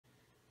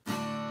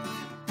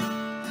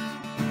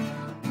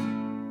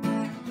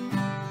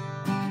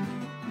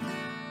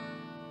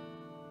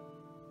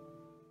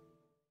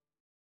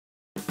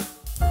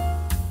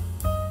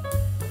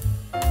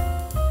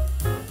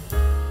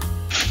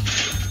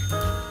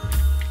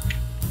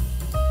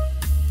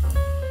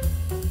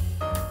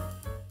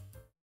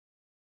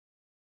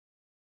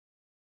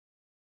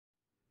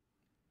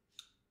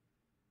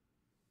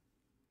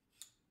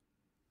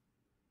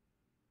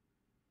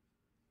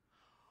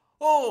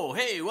Oh,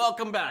 hey,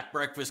 welcome back,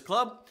 Breakfast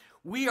Club.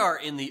 We are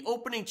in the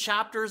opening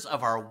chapters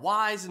of our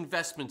Wise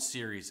Investment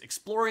series,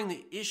 exploring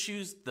the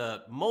issues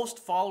the most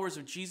followers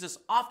of Jesus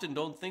often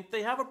don't think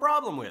they have a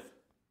problem with.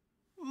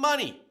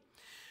 Money.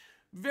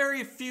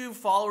 Very few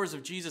followers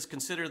of Jesus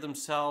consider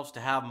themselves to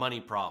have money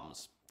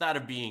problems, that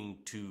of being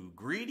too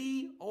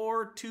greedy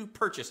or too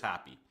purchase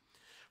happy.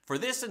 For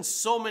this and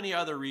so many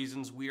other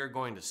reasons, we are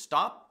going to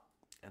stop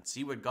and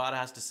see what God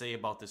has to say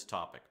about this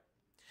topic.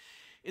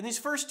 In these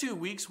first 2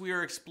 weeks, we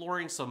are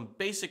exploring some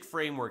basic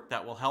framework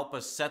that will help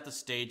us set the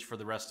stage for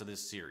the rest of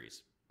this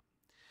series.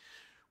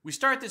 We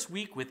start this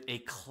week with a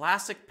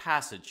classic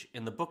passage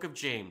in the book of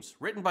James,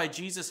 written by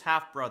Jesus'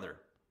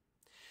 half-brother.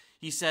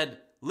 He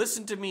said,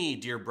 "Listen to me,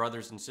 dear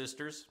brothers and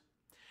sisters.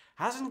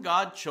 Hasn't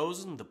God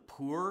chosen the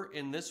poor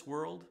in this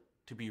world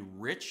to be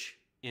rich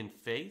in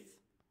faith?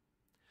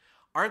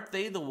 Aren't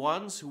they the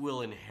ones who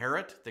will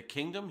inherit the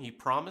kingdom he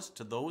promised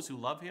to those who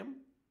love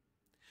him?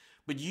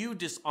 But you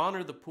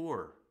dishonor the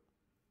poor.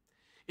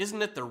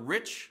 Isn't it the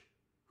rich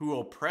who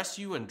oppress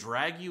you and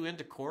drag you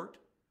into court?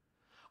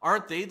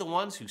 Aren't they the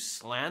ones who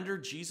slander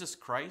Jesus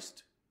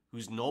Christ,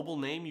 whose noble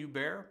name you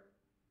bear?"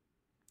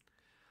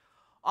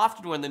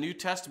 Often when the New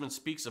Testament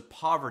speaks of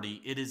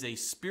poverty, it is a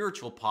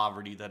spiritual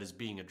poverty that is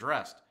being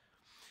addressed.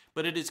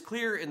 But it is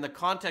clear in the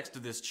context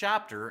of this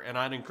chapter, and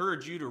I'd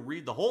encourage you to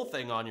read the whole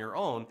thing on your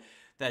own,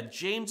 that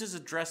James is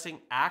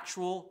addressing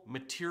actual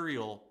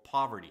material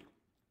poverty.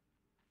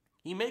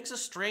 He makes a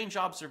strange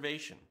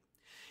observation.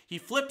 He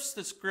flips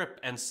the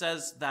script and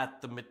says that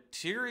the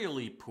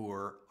materially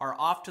poor are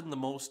often the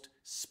most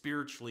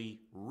spiritually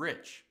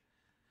rich.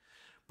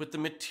 But the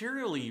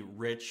materially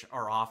rich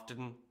are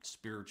often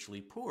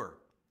spiritually poor.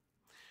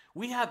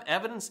 We have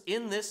evidence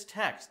in this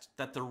text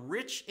that the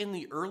rich in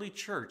the early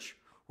church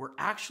were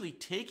actually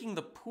taking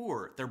the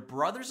poor, their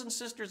brothers and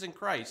sisters in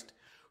Christ,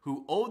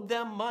 who owed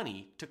them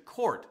money, to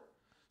court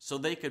so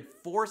they could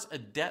force a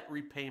debt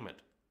repayment.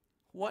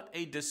 What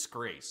a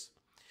disgrace.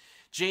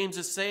 James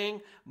is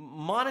saying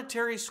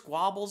monetary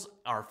squabbles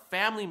are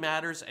family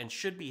matters and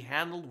should be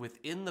handled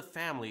within the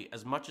family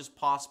as much as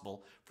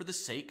possible for the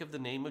sake of the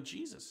name of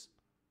Jesus.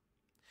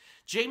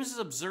 James is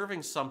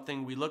observing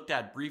something we looked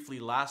at briefly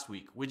last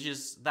week, which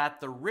is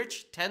that the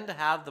rich tend to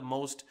have the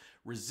most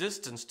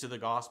resistance to the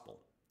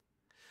gospel.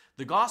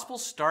 The gospel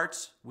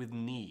starts with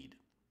need,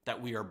 that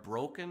we are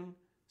broken,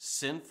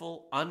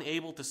 sinful,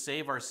 unable to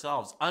save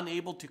ourselves,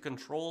 unable to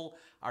control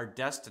our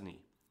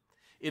destiny.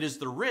 It is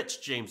the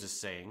rich, James is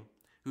saying,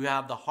 who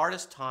have the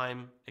hardest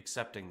time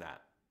accepting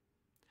that.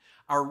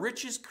 Our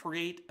riches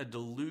create a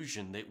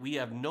delusion that we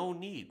have no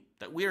need,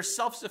 that we are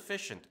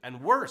self-sufficient,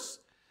 and worse,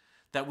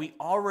 that we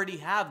already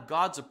have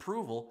God's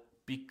approval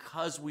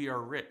because we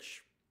are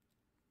rich.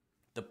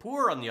 The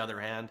poor, on the other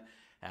hand,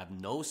 have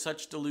no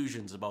such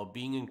delusions about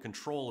being in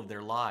control of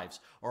their lives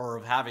or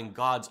of having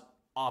God's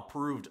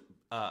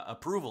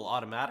approval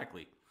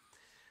automatically.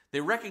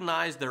 They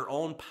recognize their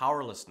own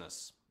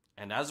powerlessness,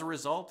 and as a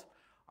result,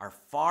 are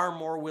far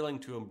more willing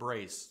to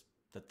embrace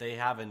that they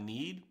have a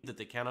need that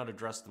they cannot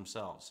address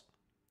themselves.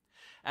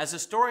 As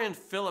historian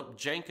Philip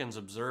Jenkins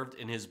observed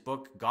in his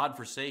book, God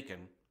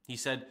Forsaken, he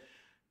said,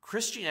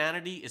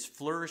 "Christianity is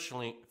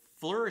flourishing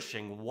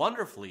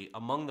wonderfully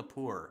among the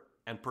poor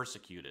and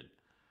persecuted,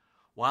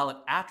 while it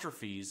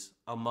atrophies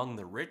among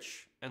the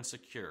rich and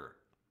secure.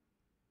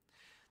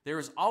 There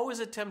is always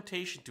a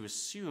temptation to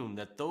assume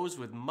that those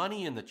with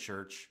money in the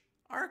church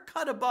are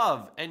cut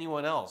above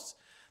anyone else,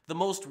 the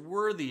most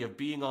worthy of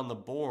being on the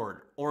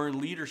board or in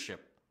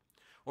leadership,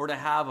 or to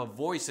have a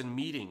voice in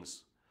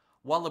meetings,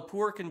 while the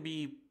poor can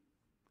be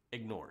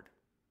ignored."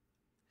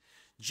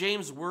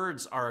 James'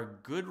 words are a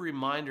good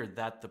reminder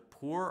that the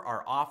poor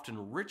are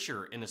often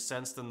richer in a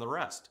sense than the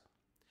rest.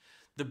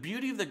 The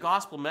beauty of the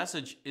gospel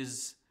message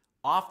is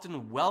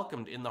often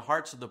welcomed in the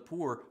hearts of the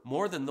poor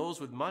more than those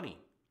with money.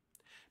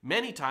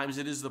 Many times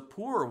it is the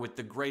poor with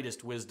the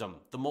greatest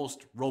wisdom, the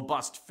most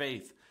robust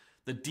faith,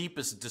 the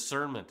deepest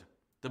discernment,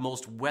 the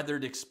most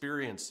weathered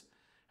experience,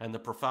 and the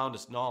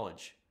profoundest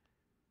knowledge.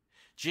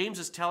 James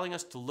is telling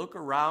us to look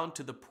around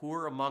to the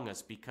poor among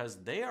us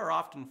because they are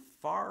often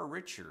far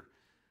richer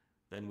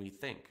than we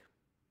think.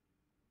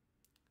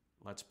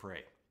 Let's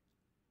pray.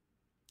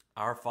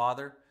 Our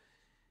Father,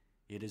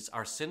 it is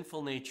our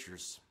sinful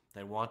natures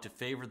that want to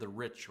favor the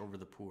rich over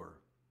the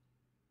poor.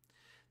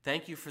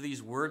 Thank you for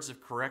these words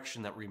of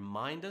correction that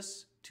remind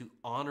us to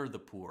honor the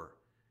poor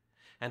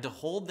and to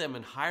hold them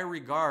in high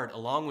regard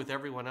along with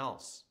everyone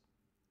else.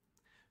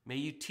 May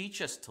you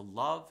teach us to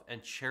love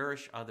and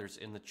cherish others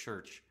in the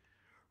church,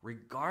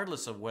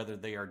 regardless of whether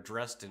they are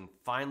dressed in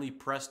finely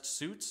pressed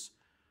suits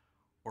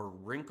or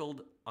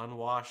wrinkled,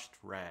 unwashed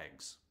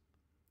rags.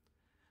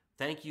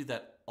 Thank you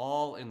that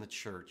all in the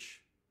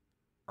church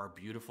are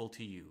beautiful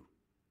to you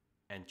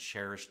and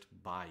cherished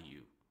by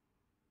you.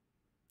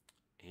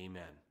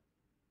 Amen.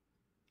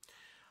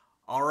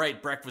 All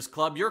right, Breakfast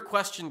Club, your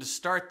question to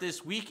start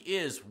this week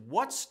is,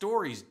 what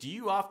stories do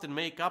you often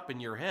make up in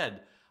your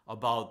head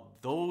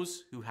about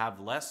those who have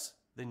less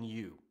than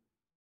you?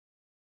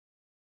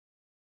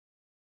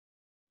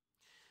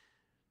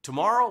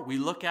 Tomorrow, we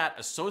look at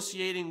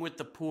associating with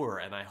the poor,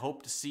 and I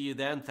hope to see you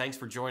then. Thanks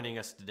for joining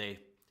us today.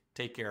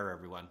 Take care,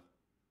 everyone.